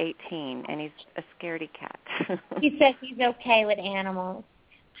he's 18 and he's a scaredy cat. He says he's okay with animals.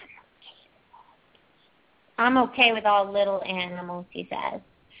 I'm okay with all little animals, he says.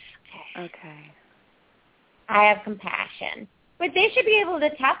 Okay. I have compassion. But they should be able to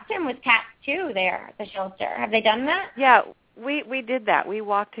test him with cats, too, there at the shelter. Have they done that? Yeah, we did that. We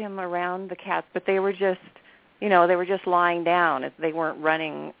walked him around the cats, but they were just, lying down. They weren't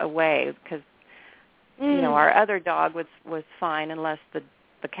running away because, our other dog was fine unless the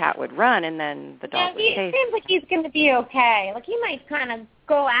cat would run, and then the dog would chase. It seems like he's going to be okay. Like, he might kind of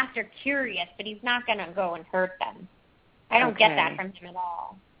go after curious, but he's not going to go and hurt them. I don't get that from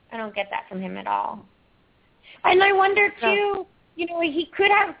him at all. And I wonder, too, he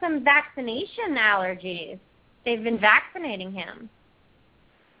could have some vaccination allergies. They've been vaccinating him.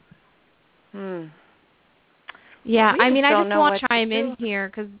 Yeah, I mean, I just want to chime in here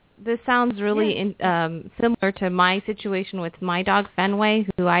because this sounds really similar to my situation with my dog, Fenway,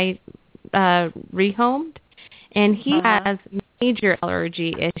 who I rehomed. And he has major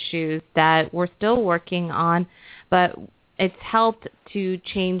allergy issues that we're still working on, but it's helped to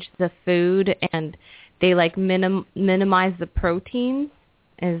change the food, and they like minimize the proteins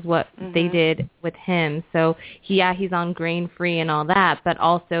is what they did with him. So he's on grain free and all that, but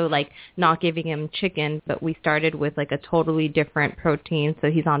also like not giving him chicken, but we started with like a totally different protein.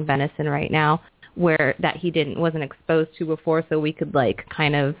 So he's on venison right now, where that he wasn't exposed to before, so we could like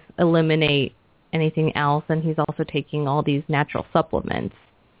kind of eliminate anything else. And he's also taking all these natural supplements.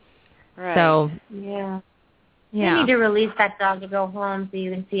 Right. So you need to release that dog to go home so you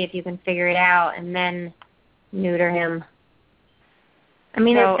can see if you can figure it out and then neuter him. I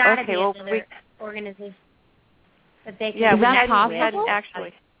mean, there's got to be another organization that they can. Yeah, is that possible? We hadn't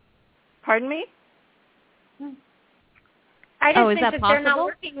actually. Pardon me? I just think that they're not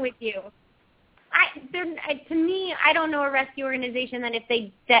working with you. To me, I don't know a rescue organization that if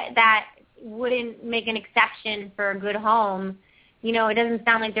that wouldn't make an exception for a good home. It doesn't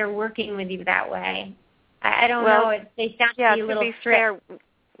sound like they're working with you that way. I don't know. They sound to be a little strict. Fair,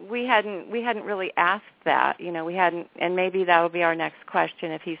 we hadn't really asked that. We hadn't, and maybe that will be our next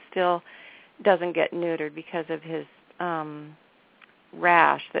question if he still doesn't get neutered because of his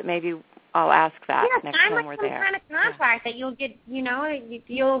rash. That maybe I'll ask that next time we're there. Yeah, kind of contract that you'll get.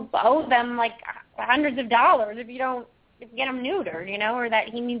 You'll owe them like hundreds of dollars if you don't get him neutered. Or that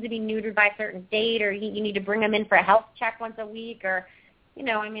he needs to be neutered by a certain date, or you need to bring him in for a health check once a week, or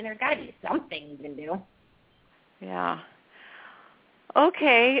there's got to be something you can do. Yeah.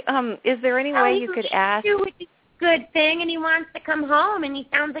 Okay. Is there any way you could ask? Which is a good thing, and he wants to come home, and he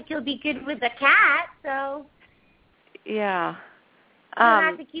sounds like he'll be good with the cat. So. Yeah. You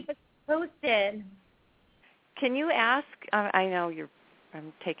have to keep us posted. Can you ask? I know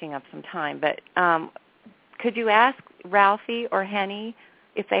I'm taking up some time, but could you ask Ralphie or Henny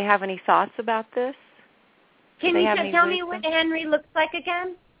if they have any thoughts about this. Can you tell me what Henry looks like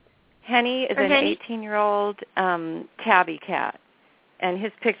again? Henny is an 18-year-old tabby cat, and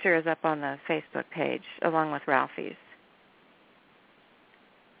his picture is up on the Facebook page along with Ralphie's.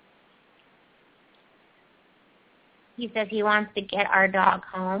 He says he wants to get our dog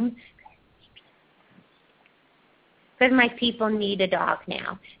home because my people need a dog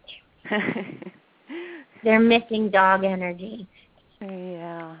now. They're missing dog energy.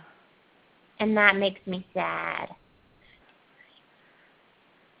 Yeah. And that makes me sad.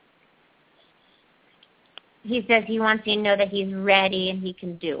 He says he wants you to know that he's ready and he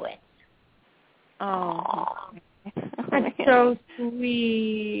can do it. Oh. That's so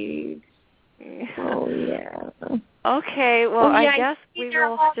sweet. Oh, yeah. Okay, well, I guess we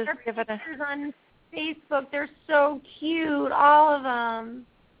will just give it a... on Facebook, they're so cute, all of them.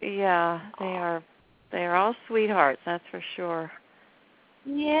 Yeah, they are all sweethearts, that's for sure.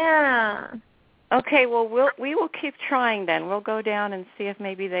 Yeah. Okay, well, we will keep trying then. We'll go down and see if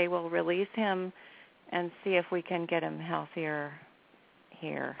maybe they will release him and see if we can get him healthier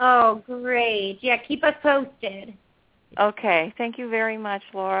here. Oh, great. Yeah, keep us posted. Okay, thank you very much,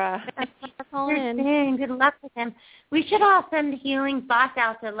 Laura. Good luck with him. We should all send healing thoughts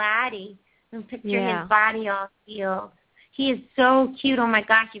out to Laddie and picture his body all healed. He is so cute. Oh, my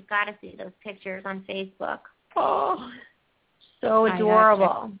gosh, you've got to see those pictures on Facebook. Oh, so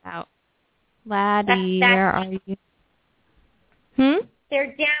adorable. Out. Laddie, where are you?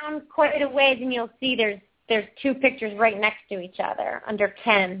 They're down quite a ways, and you'll see there's two pictures right next to each other under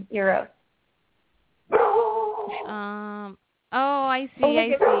 10 euros. Oh, I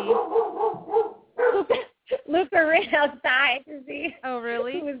see. Luca ran outside to see. Oh,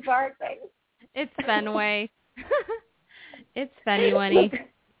 really? Who was barking. It's Fenway. It's Fenway.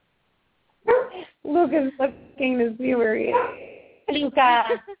 Luca's looking to see where he is. Luca.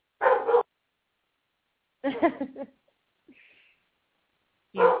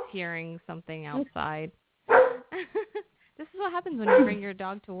 He's hearing something outside. This is what happens when you bring your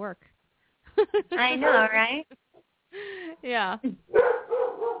dog to work. I know, right? Yeah.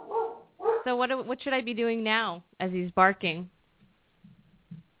 So what should I be doing now as he's barking?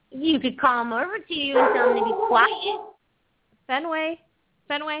 You could call him over to you and tell him to be quiet. Fenway,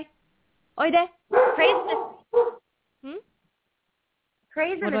 oide.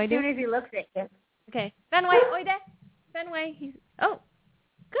 Praise him as soon as he looks at you. Okay, Fenway, oide. Fenway,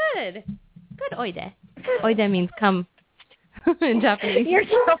 good, oide. Oide means come in Japanese. You're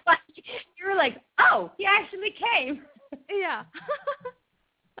so funny. You were like, oh, he actually came. Yeah.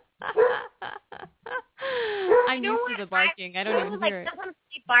 I'm used to the barking. I don't even hear it. Sometimes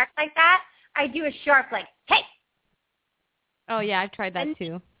he barks like that, I do a sharp hey. Oh, yeah, I've tried that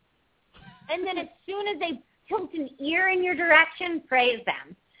too. And then as soon as they tilt an ear in your direction, praise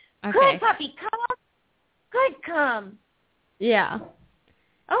them. Okay. Good, puppy, come. Good, come. Yeah.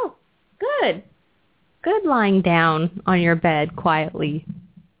 Oh, good. Good lying down on your bed quietly.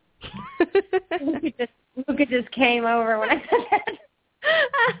 Luca just came over when I said that.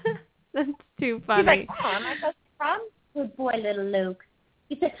 That's too funny. He's like, oh, am I supposed to come? Good boy, little Luke.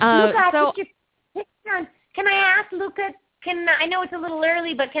 He said, Luca, I took your picture on. Can I ask Luca, I know it's a little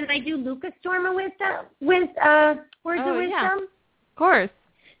early, but can I do Luca Storm of Wisdom? Words of Wisdom? Yeah. Of course.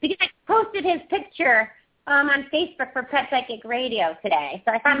 Because I posted his picture on Facebook for Pet Psychic Radio today,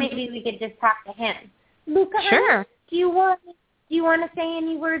 so I thought maybe we could just talk to him. Luca, sure. Do you want to say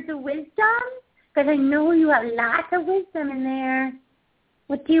any words of wisdom? Because I know you have lots of wisdom in there.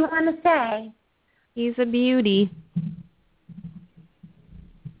 What do you want to say? He's a beauty.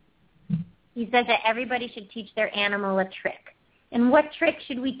 He says that everybody should teach their animal a trick. And what trick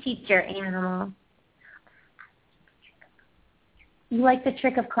should we teach your animal? You like the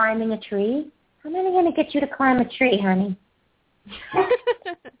trick of climbing a tree? How am I going to get you to climb a tree, honey?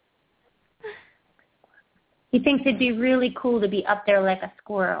 He thinks it'd be really cool to be up there like a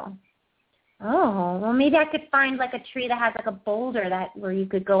squirrel. Oh, well, maybe I could find like a tree that has like a boulder where you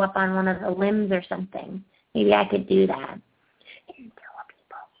could go up on one of the limbs or something. Maybe I could do that.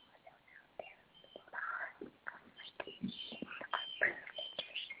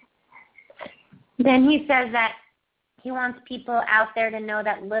 Then he says that he wants people out there to know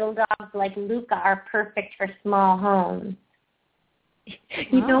that little dogs like Luca are perfect for small homes.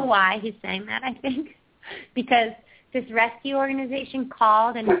 You know why he's saying that, I think? Because this rescue organization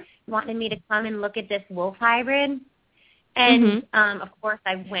called and wanted me to come and look at this wolf hybrid. And, of course,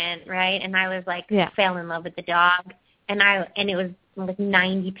 I went, right? And I was, fell in love with the dog. And it was like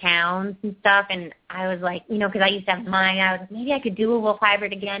 90 pounds and stuff. And I was like, because I used to have mine. I was like, maybe I could do a wolf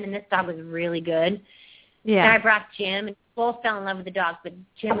hybrid again. And this dog was really good. Yeah. And I brought Jim, and both fell in love with the dogs, but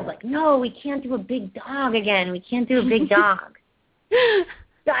Jim was like, no, we can't do a big dog again. We can't do a big dog.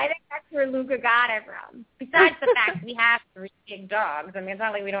 So I think that's where Luca got it from. Besides the fact we have 3 big dogs. I mean, it's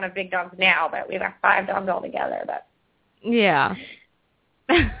not like we don't have big dogs now, but we have 5 dogs altogether. But yeah.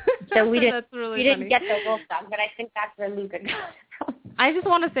 So we didn't really get the wolf dog, but I think that's where Luca got it from. I just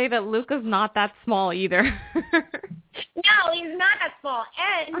want to say that Luca's not that small either. No, he's not that small,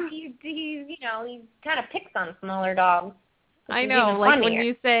 and he's he kind of picks on smaller dogs. I know, like funnier. when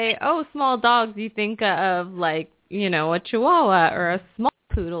you say, oh, small dogs, you think of like, a Chihuahua or a small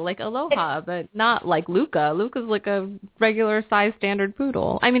poodle, like Aloha, but not like Luca. Luca's like a regular size standard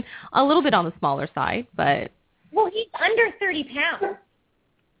poodle. I mean, a little bit on the smaller side, but... Well, he's under 30 pounds.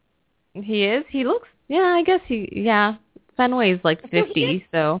 He is? He looks... Yeah, I guess Fenway's like 50,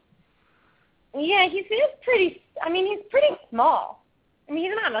 so... Yeah, he's pretty... I mean, he's pretty small. I mean,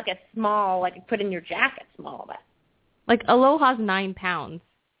 he's not like a small, like put in your jacket small, but... Like, Aloha's 9 pounds.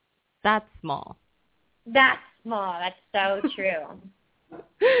 That's small. That's small. That's so true.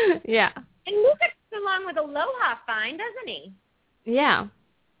 Yeah. And Luca gets along with Aloha fine, doesn't he? Yeah.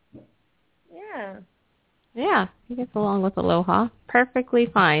 Yeah. Yeah, he gets along with Aloha perfectly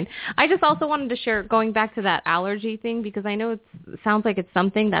fine. I just also wanted to share, going back to that allergy thing, because I know it sounds like it's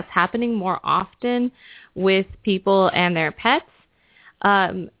something that's happening more often with people and their pets.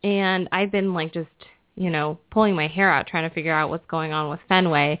 And I've been like just, pulling my hair out trying to figure out what's going on with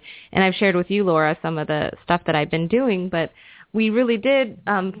Fenway. And I've shared with you, Laura, some of the stuff that I've been doing, but we really did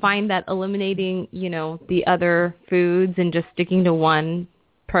find that eliminating, the other foods and just sticking to one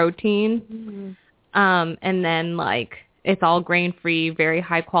protein, and then like it's all grain-free, very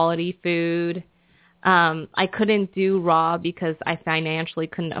high-quality food. I couldn't do raw because I financially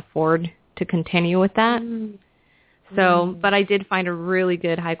couldn't afford to continue with that. So, but I did find a really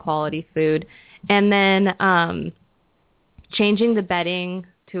good high-quality food. And then changing the bedding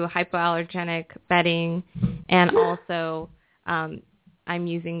to a hypoallergenic bedding, and also I'm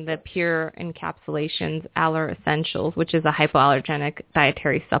using the Pure Encapsulations Aller Essentials, which is a hypoallergenic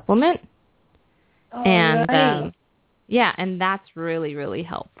dietary supplement. Oh, and right. And that's really, really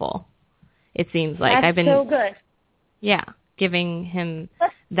helpful. It seems like that's I've been so good. Yeah, giving him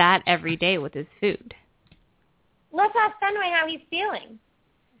that every day with his food. Let's ask Fenway how he's feeling.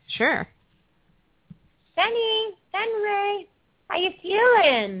 Sure. Fenway, how you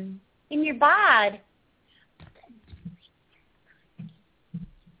feeling in your bod?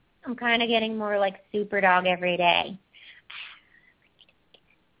 I'm kind of getting more like super dog every day.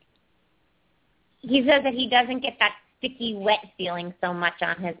 He says that he doesn't get that sticky, wet feeling so much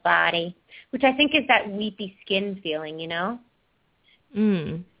on his body, which I think is that weepy skin feeling, He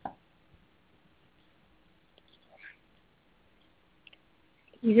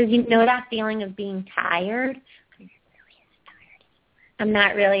says, that feeling of being tired? I'm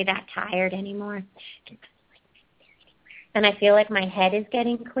not really that tired anymore. And I feel like my head is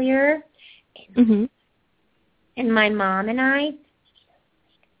getting clearer. And my mom and I,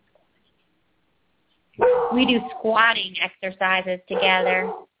 we do squatting exercises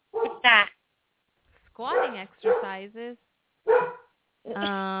together. What's that? Squatting exercises?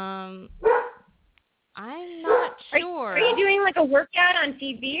 I'm not sure. Are you doing like a workout on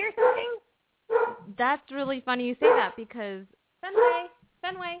TV or something? That's really funny you say that, because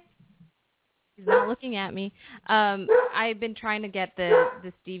Fenway. He's not looking at me. I've been trying to get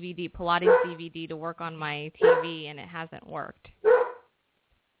this DVD, Pilates DVD, to work on my TV, and it hasn't worked.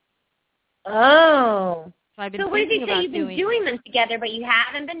 Oh. So I've been what did you say? You've been doing them together, but you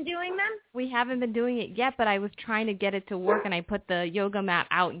haven't been doing them? We haven't been doing it yet, but I was trying to get it to work, and I put the yoga mat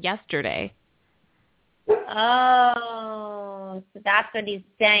out yesterday. Oh, so that's what he's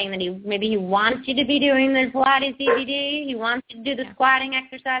saying, that maybe he wants you to be doing the Pilates DVD. He wants you to do the squatting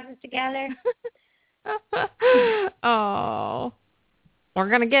exercises together. Oh, we're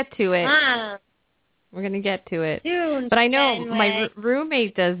going to get to it. We're going to get to it. Soon, but I know my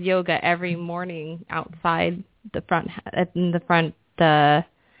roommate does yoga every morning outside the front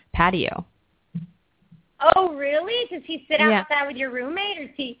patio. Oh, really? Does he sit outside with your roommate, or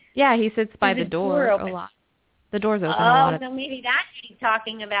is he? Yeah, he sits by the door a lot. The door's open a lot. Oh, so maybe that's what he's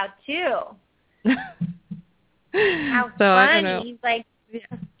talking about too. How so funny! I don't know. He's like,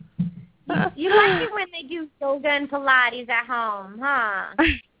 you like it when they do yoga and Pilates at home, huh?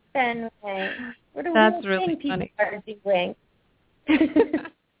 Anyway, what do that's we really think funny. People are doing?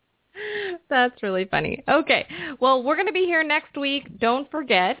 That's really funny. Okay. Well, we're going to be here next week. Don't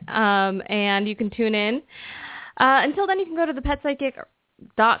forget. And you can tune in. Until then, you can go to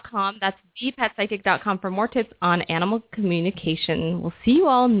thepetpsychic.com. That's thepetpsychic.com for more tips on animal communication. We'll see you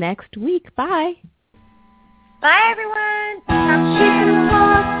all next week. Bye. Bye,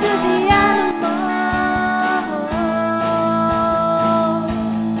 everyone.